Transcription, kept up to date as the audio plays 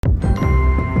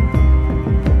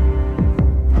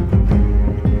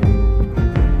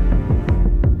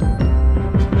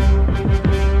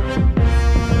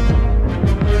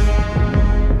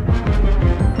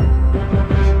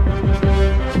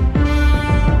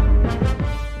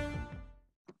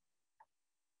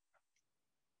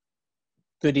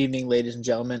Good evening, ladies and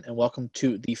gentlemen, and welcome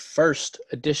to the first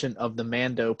edition of the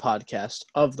Mando podcast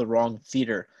of the Wrong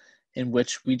Theater, in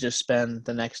which we just spend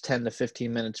the next 10 to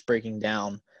 15 minutes breaking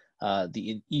down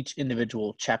each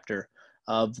individual chapter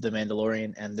of The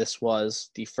Mandalorian. And this was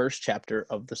the first chapter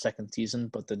of the second season,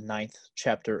 but the ninth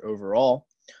chapter overall,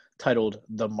 titled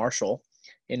The Marshal,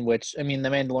 in which, the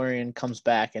Mandalorian comes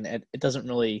back and it doesn't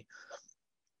really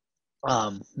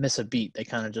miss a beat. They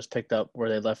kind of just picked up where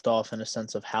they left off in a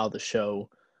sense of how the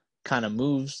show kind of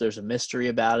moves. There's a mystery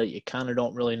about it. You kind of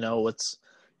don't really know what's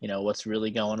really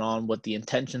going on, what the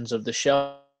intentions of the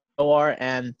show are.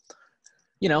 And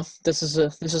this is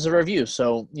a review,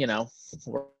 so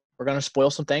we're going to spoil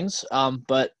some things,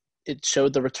 but it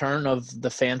showed the return of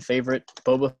the fan favorite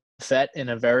Boba Fett in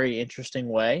a very interesting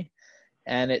way,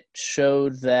 and it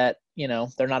showed that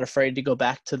they're not afraid to go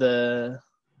back to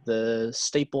the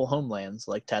staple homelands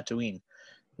like Tatooine,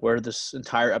 where this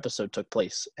entire episode took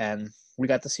place. And we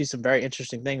got to see some very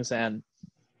interesting things, and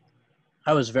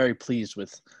I was very pleased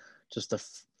with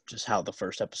just how the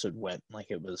first episode went.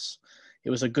 Like it was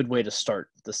a good way to start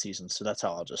the season. So that's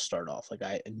how I'll just start off. Like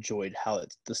I enjoyed how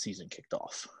the season kicked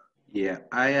off. Yeah,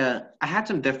 I had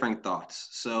some different thoughts.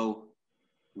 So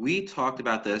we talked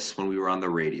about this when we were on the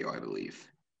radio, I believe.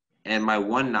 And my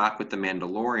one knock with The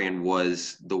Mandalorian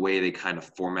was the way they kind of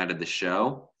formatted the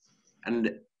show.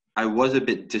 And I was a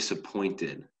bit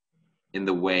disappointed in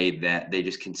the way that they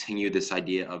just continued this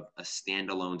idea of a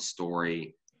standalone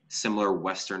story, similar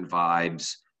Western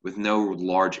vibes with no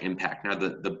large impact. Now,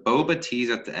 the Boba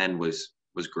tease at the end was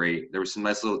great. There were some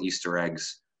nice little Easter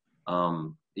eggs.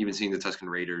 Even seeing the Tusken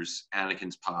Raiders,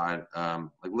 Anakin's pod,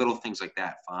 like little things like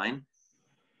that, fine.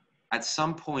 At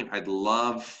some point, I'd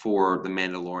love for The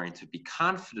Mandalorian to be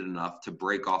confident enough to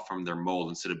break off from their mold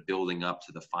instead of building up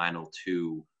to the final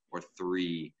 2 or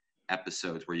 3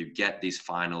 episodes where you get these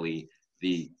finally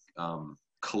the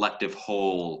collective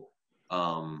whole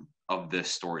of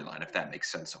this storyline, if that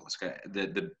makes sense almost.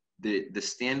 The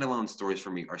standalone stories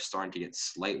for me are starting to get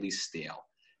slightly stale.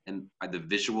 And the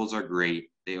visuals are great.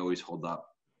 They always hold up.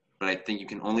 But I think you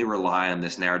can only rely on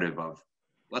this narrative of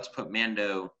let's put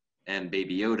Mando and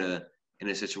Baby Yoda in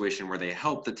a situation where they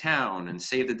help the town and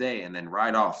save the day and then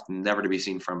ride off, never to be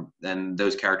seen from. Then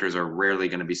those characters are rarely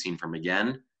going to be seen from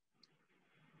again.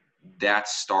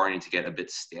 That's starting to get a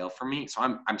bit stale for me. So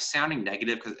I'm sounding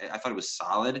negative because I thought it was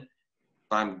solid,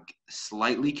 but I'm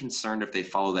slightly concerned if they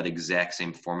follow that exact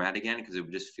same format again, because it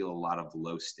would just feel a lot of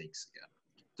low stakes again,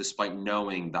 despite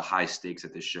knowing the high stakes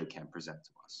that this show can present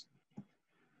to us.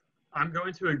 I'm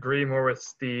going to agree more with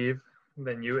Steve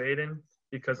than you, Aiden,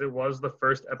 because it was the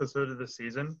first episode of the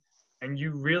season, and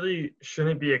you really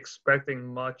shouldn't be expecting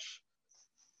much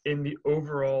in the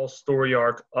overall story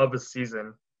arc of a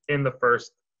season in the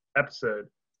first episode.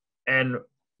 And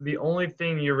the only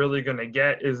thing you're really going to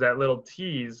get is that little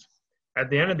tease at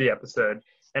the end of the episode.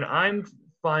 And I'm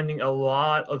finding a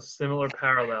lot of similar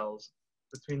parallels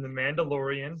between The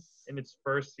Mandalorian in its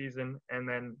first season and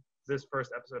then this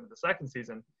first episode of the second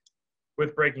season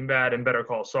with Breaking Bad and Better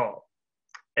Call Saul.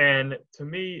 And to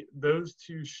me, those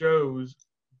two shows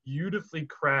beautifully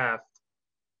craft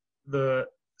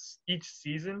each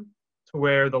season to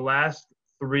where the last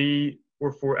 3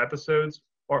 or 4 episodes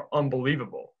are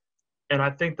unbelievable. And I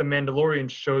think The Mandalorian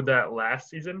showed that last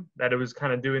season, that it was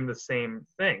kind of doing the same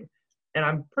thing. And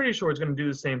I'm pretty sure it's going to do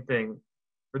the same thing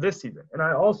for this season. And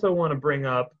I also want to bring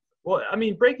up,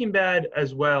 Breaking Bad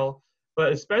as well,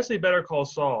 but especially Better Call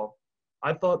Saul.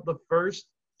 I thought the first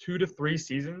 2 to 3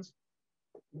 seasons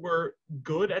were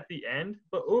good at the end,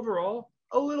 but overall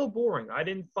a little boring. I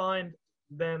didn't find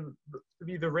them to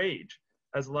be the rage,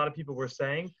 as a lot of people were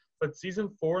saying. But season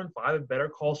 4 and 5 of Better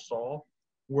Call Saul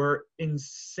were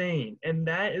insane. And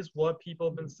that is what people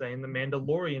have been saying The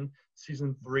Mandalorian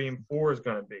season 3 and 4 is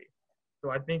going to be. So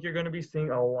I think you're going to be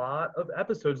seeing a lot of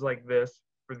episodes like this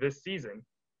for this season.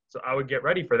 So I would get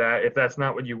ready for that if that's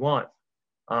not what you want.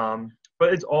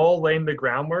 But it's all laying the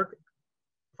groundwork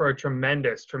for a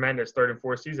tremendous, tremendous 3rd and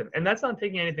 4th season. And that's not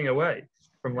taking anything away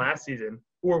from last season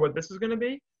or what this is going to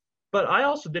be. But I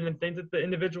also didn't think that the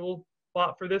individual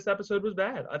plot for this episode was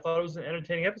bad. I thought it was an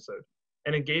entertaining episode.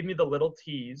 And it gave me the little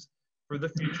tease for the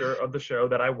future of the show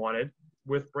that I wanted,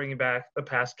 with bringing back the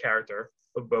past character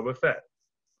of Boba Fett.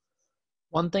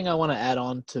 One thing I want to add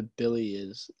on to Billy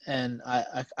is, and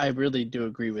I really do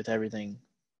agree with everything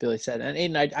Billy said. And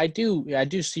Aiden, I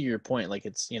do see your point. Like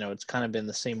it's kind of been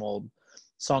the same old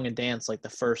song and dance, like the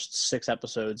first 6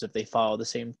 episodes, if they follow the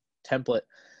same template.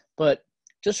 But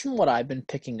just from what I've been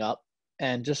picking up,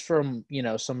 and just from,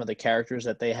 some of the characters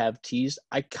that they have teased,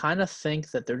 I kind of think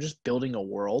that they're just building a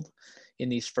world in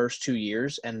these first 2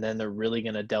 years, and then they're really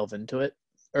going to delve into it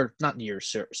or not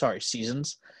years, sorry,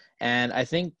 seasons. And I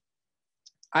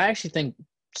actually think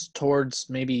towards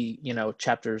maybe,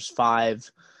 chapters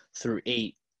 5 through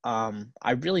 8,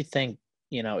 I really think,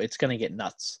 it's going to get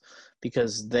nuts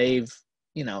because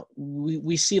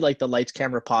we see like the lights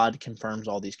camera pod confirms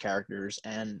all these characters,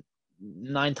 and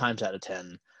 9 times out of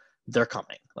 10, they're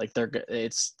coming. Like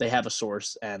they have a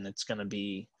source, and it's going to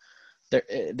be,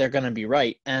 they're going to be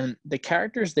right. And the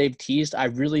characters they've teased, I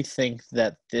really think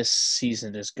that this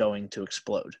season is going to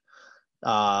explode.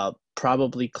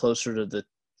 Probably closer to the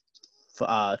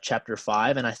chapter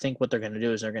 5, and I think what they're going to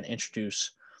do is they're going to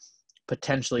introduce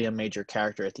potentially a major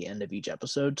character at the end of each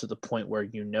episode, to the point where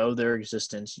their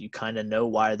existence, you kind of know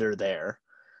why they're there,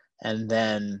 and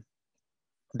then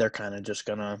they're kind of just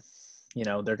gonna,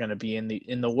 they're gonna be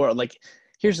in the world. Like,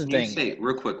 here's the thing.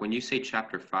 Real quick, when you say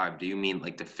chapter 5, do you mean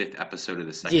like the 5th episode of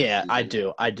the second Yeah,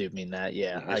 season? I do mean that.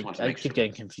 Yeah, I keep sure.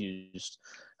 getting confused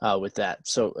with that.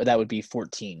 So that would be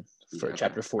 14 for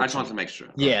chapter 14. I just wanted to make sure.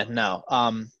 Yeah, no.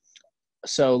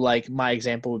 So like my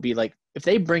example would be like if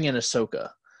they bring in Ahsoka.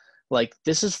 Like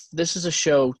this is a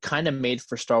show kind of made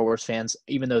for Star Wars fans,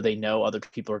 even though they know other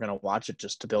people are going to watch it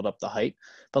just to build up the hype.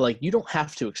 But like you don't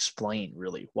have to explain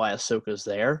really why Ahsoka's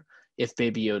there if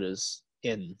Baby Yoda's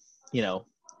in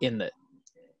the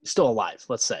still alive,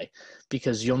 let's say,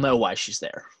 because you'll know why she's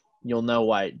there. You'll know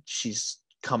why she's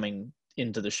coming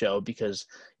into the show, because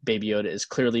Baby Yoda is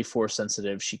clearly Force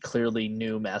sensitive. She clearly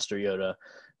knew Master Yoda.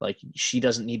 Like, she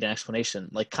doesn't need an explanation.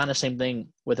 Like, kind of same thing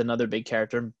with another big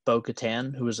character,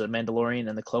 Bo-Katan, who is a Mandalorian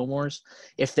in the Clone Wars.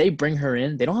 If they bring her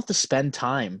in, they don't have to spend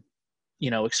time,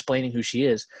 explaining who she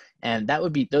is. And that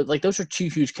would be, like, those are two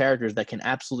huge characters that can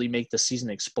absolutely make the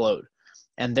season explode.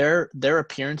 And their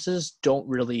appearances don't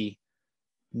really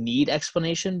need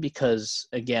explanation because,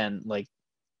 again, like,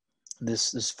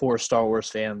 this is for Star Wars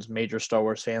fans. Major Star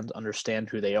Wars fans understand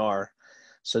who they are.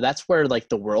 So that's where, like,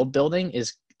 the world building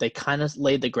is. They kind of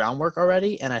laid the groundwork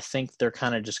already, and I think they're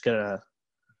kind of just gonna,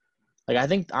 like, I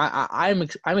think I'm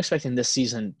expecting this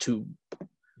season to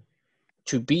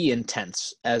be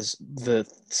intense as the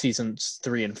seasons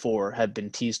 3 and 4 have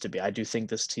been teased to be. I do think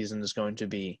this season is going to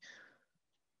be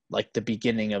like the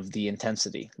beginning of the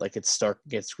intensity. Like it's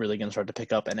really going to start to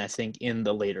pick up, and I think in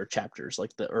the later chapters,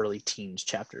 like the early teens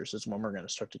chapters, is when we're going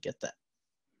to start to get that.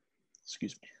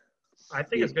 Excuse me. I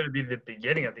think it's going to be the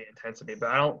beginning of the intensity, but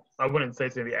I wouldn't say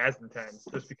it's going to be as intense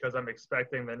just because I'm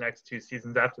expecting the next 2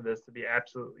 seasons after this to be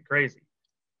absolutely crazy.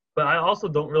 But I also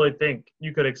don't really think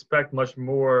you could expect much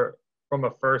more from a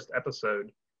first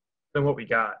episode than what we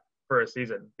got for a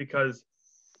season, because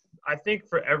I think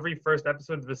for every first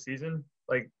episode of the season,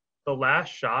 like the last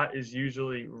shot is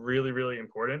usually really, really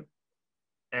important.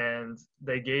 And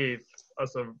they gave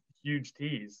us a huge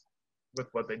tease with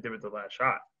what they did with the last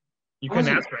shot. You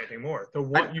couldn't ask for anything more. To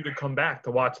want you to come back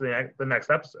to watch the next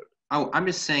episode. Oh, I'm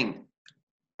just saying,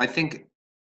 I think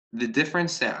the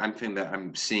difference that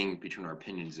I'm seeing between our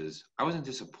opinions is I wasn't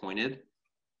disappointed.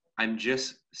 I'm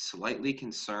just slightly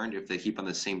concerned if they keep on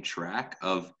the same track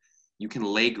of you can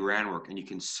lay groundwork and you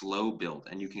can slow build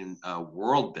and you can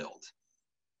world build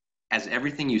as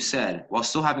everything you said while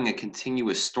still having a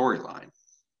continuous storyline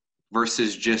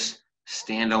versus just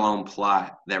standalone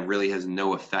plot that really has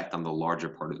no effect on the larger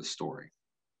part of the story.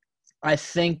 I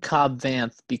think Cobb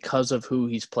Vanth, because of who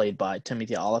he's played by,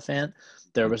 Timothy Olyphant,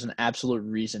 there was an absolute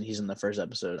reason he's in the first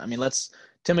episode. I mean,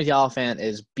 Timothy Olyphant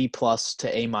is B+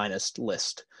 to A-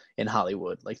 list in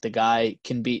Hollywood. Like, the guy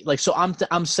can be like, so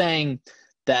I'm saying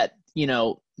that,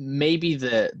 maybe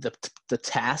the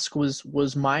task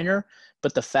was minor,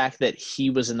 but the fact that he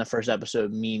was in the first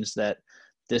episode means that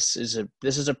this is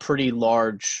a pretty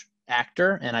large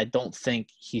actor, and I don't think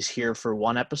he's here for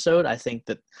one episode. I think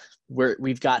that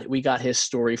we got his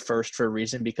story first for a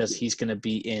reason, because he's going to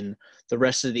be in the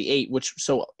rest of the 8.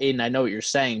 So Aiden, I know what you're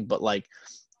saying, but like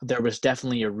there was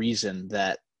definitely a reason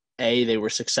that A, they were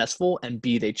successful, and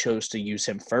B, they chose to use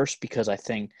him first, because I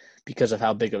think because of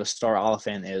how big of a star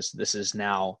Oliphant is, this is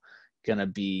now going to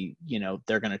be,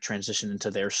 they're going to transition into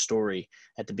their story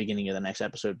at the beginning of the next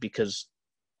episode, because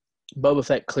Boba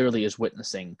Fett clearly is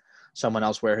witnessing someone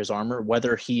else wear his armor,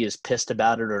 whether he is pissed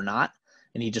about it or not,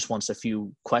 and he just wants a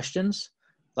few questions.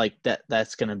 Like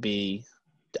that's going to be,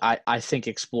 I think,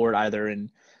 explored either in,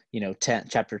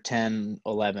 chapter 10,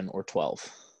 11, or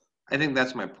 12. I think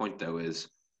that's my point, though, is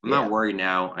I'm not worried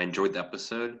now. I enjoyed the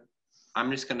episode. I'm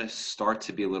just going to start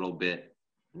to be a little bit,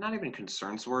 not even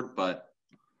concerned, but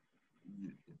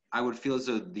I would feel as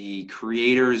though the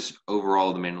creators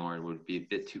overall of The Mandalorian would be a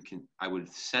bit too, I would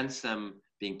sense them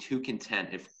being too content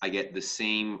if I get the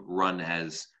same run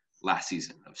as last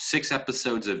season of 6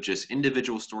 episodes of just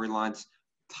individual storylines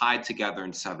tied together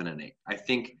in 7 and 8. I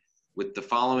think with the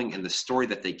following and the story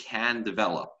that they can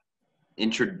develop,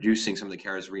 introducing some of the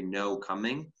characters we know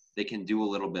coming, they can do a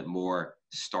little bit more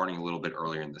starting a little bit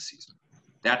earlier in the season.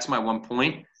 That's my one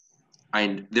point.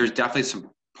 There's definitely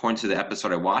some points of the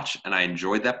episode I watched, and I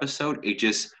enjoyed the episode.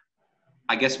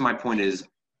 I guess my point is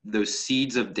those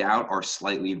seeds of doubt are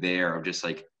slightly there of just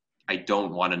like, I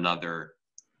don't want another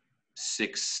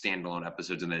 6 standalone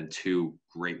episodes and then 2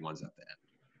 great ones at the end.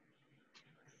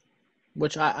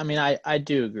 Which I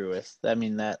do agree with. I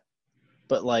mean that,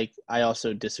 but like I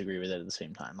also disagree with it at the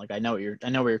same time. Like I know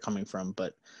where you're coming from,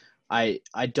 but I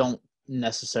don't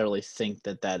necessarily think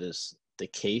that is the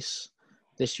case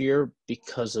this year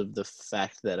because of the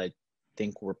fact that I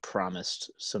think we're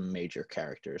promised some major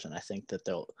characters, and I think that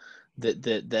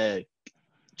the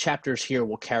chapters here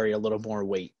will carry a little more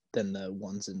weight than the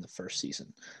ones in the first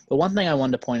season. But one thing I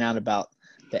wanted to point out about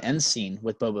the end scene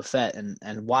with Boba Fett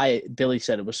and why Billy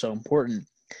said it was so important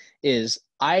is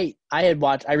I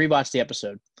rewatched the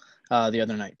episode the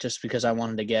other night just because I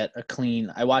wanted to get a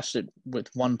clean. I watched it with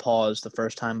one pause the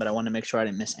first time, but I wanted to make sure I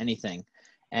didn't miss anything.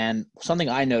 And something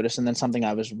I noticed, and then something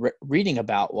I was reading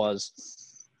about,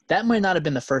 was that might not have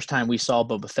been the first time we saw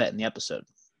Boba Fett in the episode.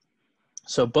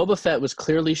 So Boba Fett was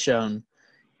clearly shown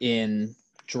in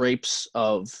drapes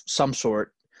of some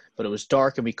sort, but it was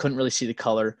dark and we couldn't really see the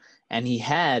color. And he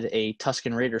had a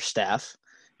Tusken Raider staff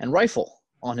and rifle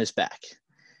on his back.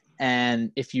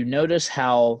 And if you notice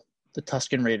how the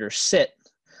Tusken Raiders sit,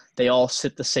 they all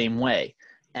sit the same way.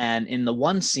 And in the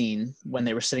one scene, when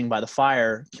they were sitting by the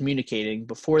fire communicating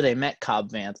before they met Cobb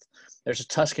Vanth, there's a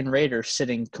Tusken Raider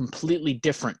sitting completely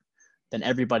different than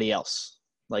everybody else.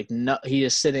 Like, no, he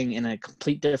is sitting in a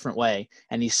complete different way,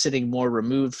 and he's sitting more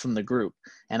removed from the group.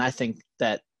 And I think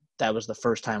that was the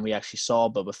first time we actually saw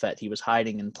Boba Fett. He was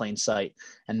hiding in plain sight,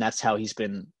 and that's how he's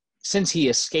been since he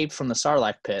escaped from the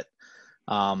Sarlacc pit,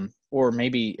 or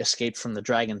maybe escaped from the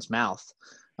dragon's mouth,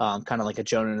 kind of like a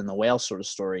Jonah and the whale sort of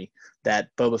story.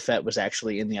 That Boba Fett was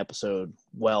actually in the episode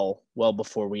well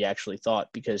before we actually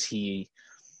thought, because he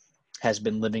has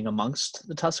been living amongst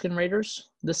the Tusken Raiders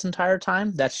this entire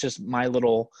time. That's just my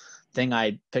little thing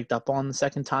I picked up on the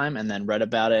second time and then read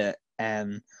about it,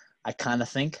 and I kind of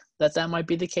think that might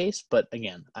be the case, but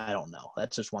again, I don't know.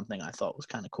 That's just one thing I thought was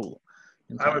kind of cool.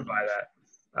 I would buy that.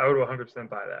 I would 100%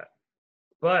 buy that.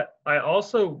 But I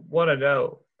also want to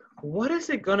know, what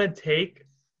is it going to take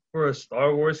for a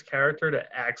Star Wars character to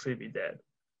actually be dead?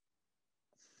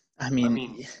 I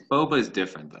mean Boba is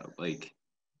different, though. Like,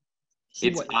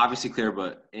 it's obviously clear,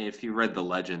 but if you read the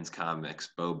Legends comics,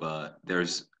 Boba,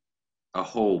 there's a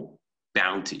whole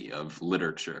bounty of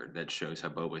literature that shows how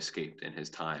Boba escaped in his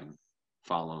time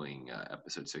following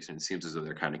episode 6, and it seems as though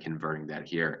they're kind of converting that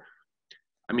here.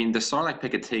 I mean, the Sarlacc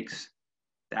pit, it takes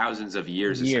thousands of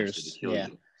years essentially to kill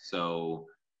you. So,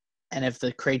 and if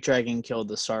the crate dragon killed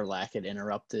the Sarlacc, it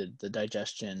interrupted the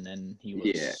digestion, and he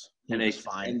was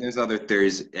fine. And there's other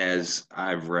theories, as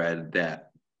I've read,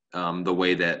 that the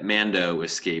way that Mando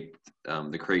escaped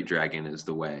the crate dragon is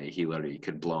the way he literally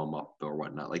could blow him up or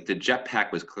whatnot. Like, the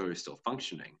jetpack was clearly still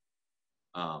functioning.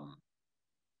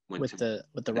 With the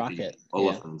rocket.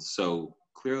 Olefins. So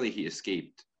clearly he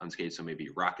escaped unscathed, so maybe he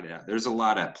rocketed out. There's a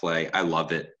lot at play. I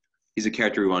love it. He's a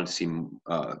character we want to see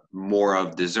more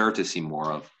of, deserve to see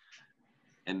more of.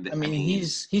 And I mean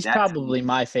he's probably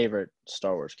my favorite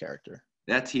Star Wars character.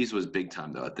 That tease was big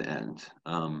time, though, at the end.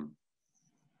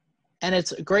 And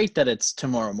it's great that it's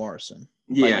Tamora Morrison.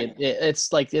 Yeah.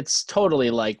 Like it's totally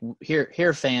like,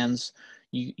 here fans,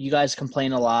 you guys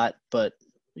complain a lot, but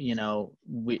you know,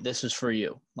 this is for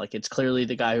you. Like, it's clearly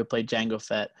the guy who played Jango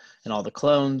Fett and all the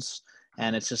clones,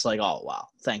 and it's just like, oh wow,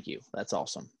 thank you, that's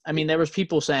awesome. I mean, there was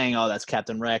people saying, oh, that's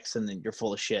Captain Rex, and then you're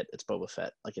full of shit, it's Boba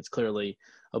Fett. Like, it's clearly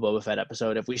a Boba Fett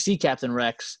episode. If we see Captain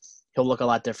Rex, he'll look a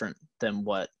lot different than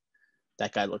what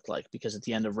that guy looked like, because at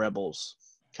the end of Rebels,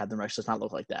 Captain Rex does not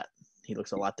look like that. He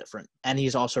looks a lot different, and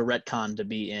he's also retconned to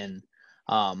be in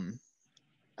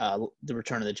The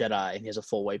Return of the Jedi, and he has a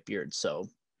full white beard. So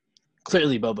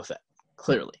clearly Boba Fett.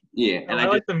 Clearly. Yeah, and I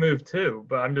like the move too,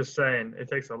 but I'm just saying it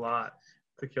takes a lot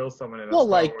to kill someone in a Star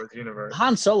Wars universe.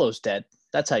 Han Solo's dead.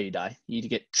 That's how you die. You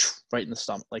get right in the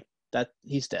stomach. Like that,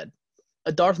 he's dead.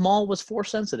 Darth Maul was force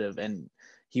sensitive, and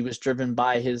he was driven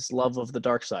by his love of the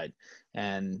dark side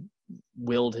and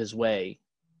willed his way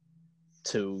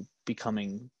to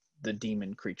becoming the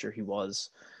demon creature he was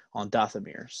on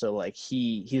Dathomir. So like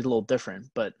he's a little different,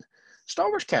 but Star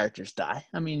Wars characters die.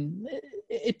 I mean,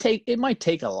 it might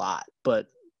take a lot, but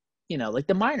you know, like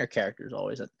the minor characters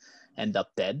always end up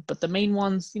dead, but the main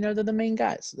ones, you know, they're the main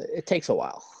guys. It takes a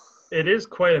while. It is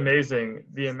quite amazing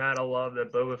the amount of love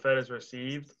that Boba Fett has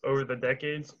received over the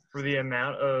decades for the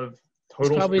amount of He's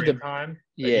total probably screen the time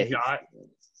that yeah he got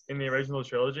in the original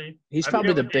trilogy. he's I probably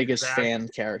forget the what the biggest exact fan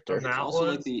character. It's amount also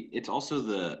was. it's also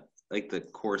the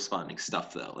corresponding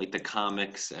stuff though, like the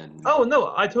comics and. Oh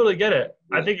no, I totally get it.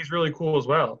 I Yeah. think he's really cool as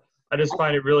well. I just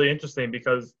find it really interesting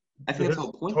because I think that's the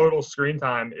his whole point. total screen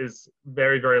time is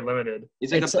very, very limited.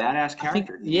 He's like It's a badass I think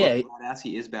character. He yeah, looks badass.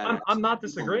 He is badass. I'm not People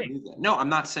disagreeing. knew that. No, I'm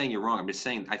not saying you're wrong. I'm just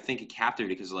saying I think it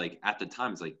captivated because like at the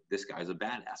time it's like this guy's a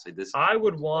badass. Like this. I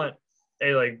would want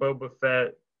a like Boba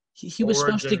Fett he was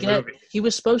supposed to origin get movie. he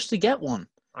was supposed to get one,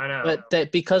 I know. but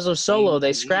that because of Solo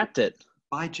they scrapped it.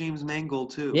 By James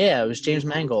Mangold too. Yeah, it was James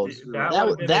Mangold.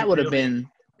 That would have been.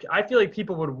 I feel like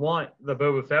people would want the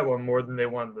Boba Fett one more than they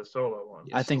wanted the Solo one.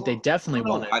 I think they I definitely don't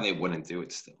know wanted. why they wouldn't do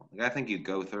it still. Like, I think you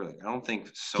go through it. I don't think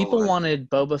Solo. People wanted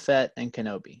Boba Fett and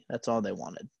Kenobi. That's all they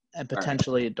wanted, and right.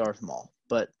 potentially Darth Maul.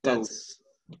 But that's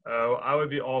Oh, I would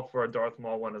be all for a Darth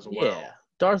Maul one as well. yeah.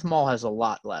 Darth Maul has a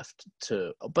lot left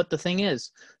to. But the thing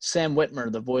is, Sam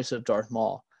Witwer, the voice of Darth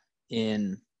Maul, he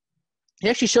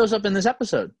actually shows up in this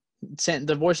episode.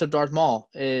 The voice of Darth Maul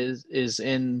is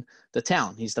in the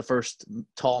town. He's the first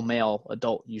tall male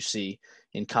adult you see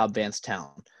in Cobb Vanth's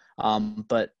town.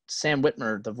 But Sam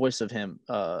Witwer, the voice of him,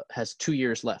 has 2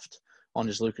 years left on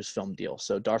his Lucasfilm deal.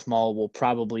 So Darth Maul will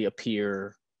probably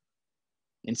appear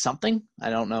in something. I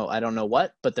don't know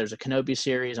what, but there's a Kenobi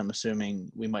series. I'm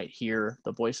assuming we might hear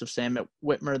the voice of Sam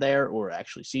Witwer there or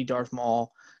actually see Darth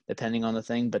Maul, depending on the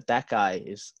thing. But that guy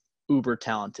is uber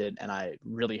talented, and I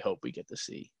really hope we get to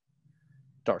see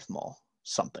Darth Maul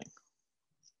something.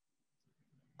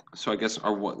 So I guess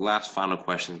our last final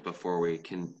questions before we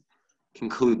can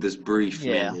conclude this brief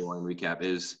Mandalorian recap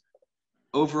is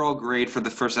overall grade for the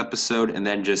first episode, and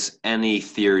then just any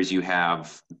theories you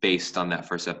have based on that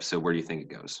first episode. Where do you think it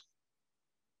goes?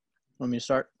 Want me to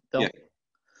start, Bill?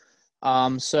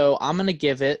 Yeah. So I'm gonna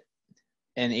give it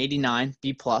an 89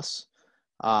 B+.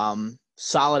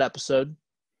 Solid episode.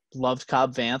 Loved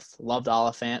Cobb Vanth. Loved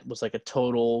Oliphant. Was like a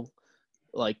total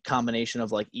like combination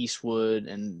of like Eastwood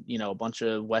and a bunch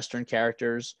of Western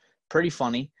characters. Pretty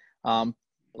funny.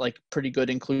 Like pretty good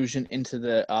inclusion into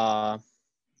the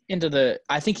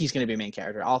I think he's going to be a main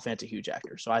character. Oliphant's a huge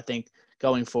actor, so I think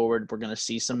going forward we're going to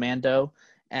see some Mando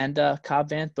and Cobb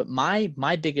Vanth. But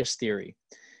my biggest theory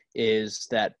is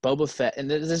that Boba Fett,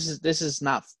 and this is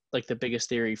not like the biggest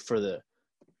theory for the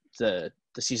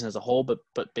season as a whole, but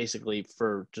basically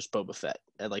for just Boba Fett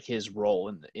and like his role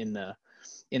in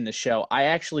the show. I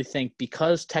actually think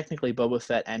because technically Boba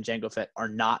Fett and Jango Fett are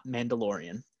not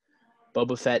Mandalorian,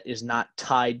 Boba Fett is not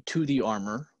tied to the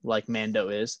armor like Mando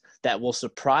is. That will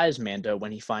surprise Mando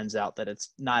when he finds out that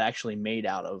it's not actually made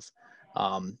out of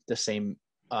the same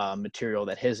material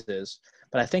that his is.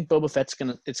 But I think Boba Fett's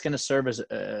gonna serve as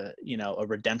a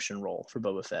redemption role for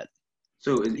Boba Fett.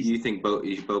 So you think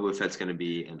Boba Fett's going to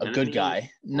be a good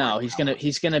guy? No, he's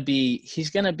gonna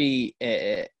be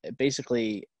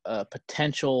basically a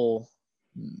potential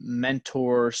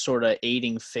mentor, sort of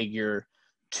aiding figure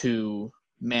to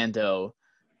Mando.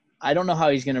 I don't know how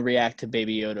he's gonna react to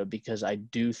Baby Yoda because I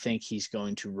do think he's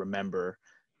going to remember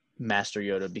Master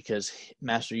Yoda because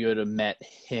Master Yoda met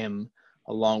him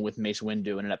along with Mace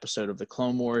Windu in an episode of the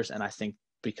Clone Wars, and I think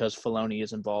because Filoni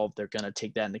is involved, they're going to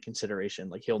take that into consideration.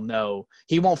 Like he'll know,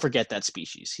 he won't forget that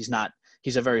species.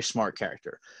 He's a very smart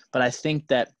character, but I think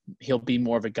that he'll be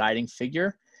more of a guiding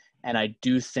figure. And I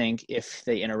do think if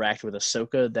they interact with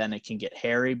Ahsoka, then it can get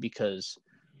hairy because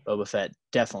Boba Fett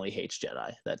definitely hates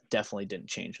Jedi. That definitely didn't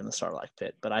change in the Sarlacc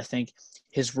pit. But I think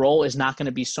his role is not going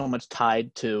to be so much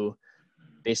tied to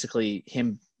basically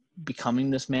him becoming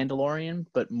this Mandalorian,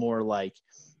 but more like,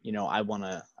 I want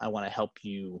to help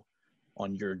you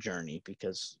on your journey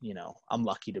because, I'm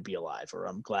lucky to be alive or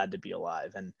I'm glad to be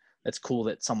alive. And it's cool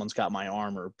that someone's got my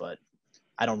armor, but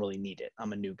I don't really need it.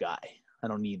 I'm a new guy. I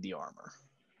don't need the armor.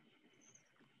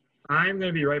 I'm going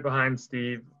to be right behind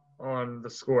Steve on the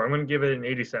score. I'm going to give it an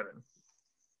 87.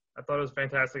 I thought it was a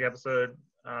fantastic episode.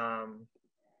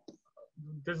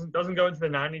 Doesn't go into the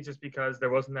 90s just because there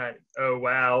wasn't that oh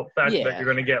wow factor that you're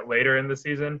going to get later in the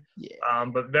season. Yeah.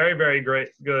 But very, very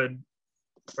good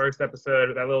first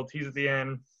episode. That little tease at the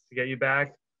end to get you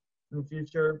back in the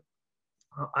future.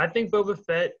 I think Boba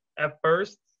Fett at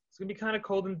first is going to be kind of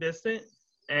cold and distant,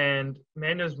 and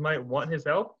Mandos might want his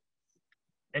help,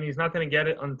 and he's not going to get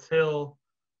it until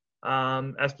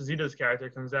Esposito's character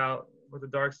comes out with a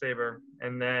Darksaber,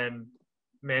 and then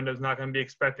Mando's not going to be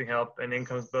expecting help, and in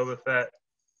comes Boba Fett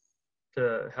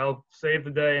to help save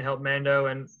the day and help Mando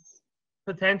and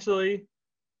potentially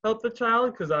help the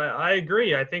child, because I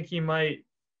agree. I think he might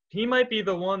he might be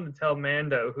the one to tell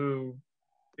Mando who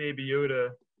Baby Yoda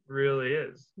really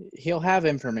is. He'll have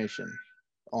information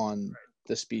on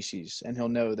the species, and he'll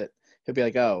know that he'll be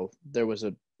like, oh, there was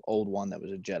an old one that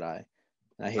was a Jedi,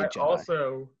 and I hate Jedi.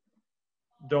 Also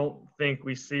don't think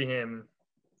we see him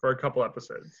for a couple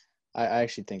episodes. I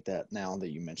actually think that now that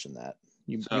you mentioned that.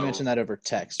 You mentioned that over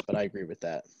text, but I agree with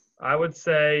that. I would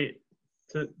say,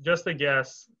 just a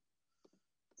guess,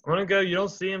 I'm going to go, you don't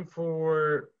see him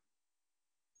for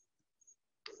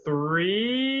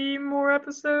 3 more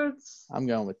episodes? I'm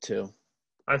going with 2.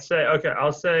 I'll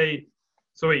say,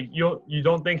 so wait, you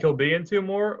don't think he'll be in 2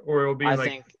 more, or it'll be I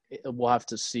think we'll have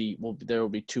to see. There will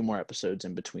be 2 more episodes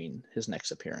in between his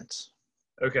next appearance.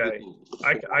 Okay.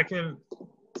 I can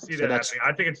see that happening.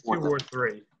 I think it's 2 or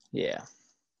 3. Yeah.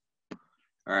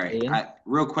 All right.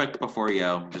 Real quick before you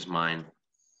go, just mine.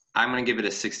 I'm going to give it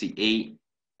a 68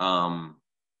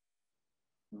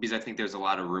 because I think there's a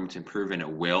lot of room to improve, and it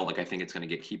will. Like, I think it's going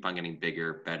to keep on getting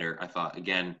bigger, better. I thought,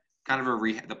 again, kind of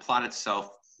the plot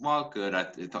itself, while good,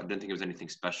 didn't think it was anything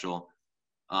special.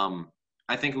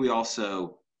 I think we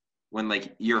also, when,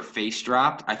 like, your face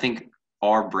dropped, I think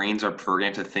our brains are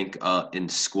programmed to think in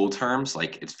school terms,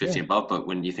 like it's 50 above, but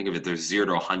when you think of it, there's 0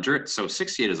 to 100. So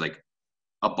 68 is like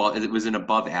above, it was an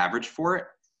above average for it.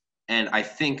 And I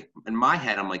think in my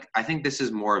head, I'm like, I think this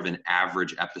is more of an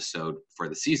average episode for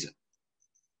the season.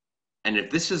 And if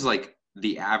this is like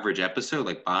the average episode,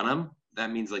 like bottom,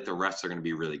 that means like the rest are going to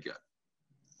be really good.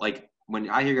 Like when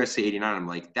I hear you guys say 89, I'm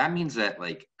like, that means that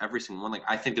like every single one, like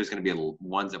I think there's going to be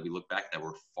ones that we look back that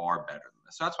were far better than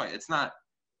this. So that's why it's not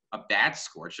a bad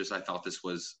score. It's just I thought this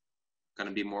was going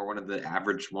to be more one of the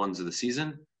average ones of the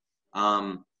season.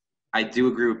 I do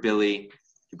agree with Billy.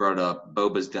 He brought up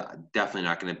Boba's definitely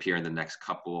not going to appear in the next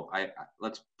couple.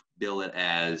 Let's bill it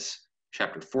as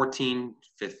chapter 14,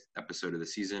 5th episode of the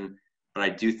season. But I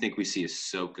do think we see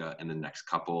Ahsoka in the next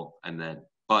couple.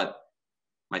 But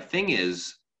my thing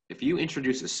is, if you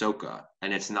introduce Ahsoka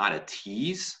and it's not a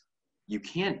tease, you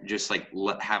can't just like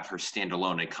have her stand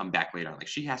alone and come back later on. Like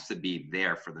she has to be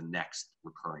there for the next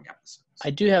recurring episodes.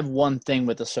 I do have one thing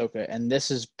with Ahsoka, and this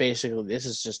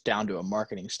is just down to a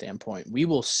marketing standpoint. We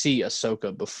will see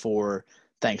Ahsoka before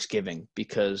Thanksgiving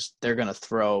because they're going to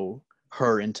throw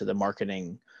her into the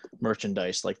marketing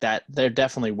merchandise like that. They're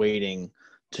definitely waiting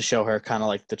to show her kind of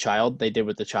like the child they did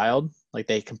with the child. Like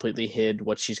they completely hid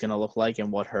what she's going to look like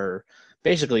and how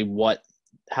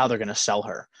they're going to sell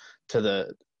her to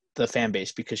the fan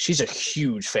base because she's a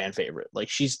huge fan favorite. Like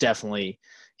she's definitely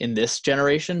in this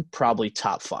generation, probably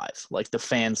top 5. Like the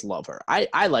fans love her.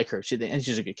 I like her. She's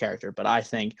a good character, but I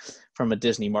think from a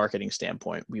Disney marketing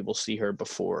standpoint, we will see her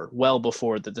well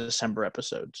before the December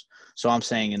episodes. So I'm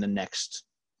saying in the next,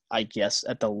 I guess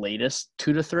at the latest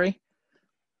 2 to 3.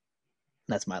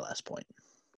 That's my last point.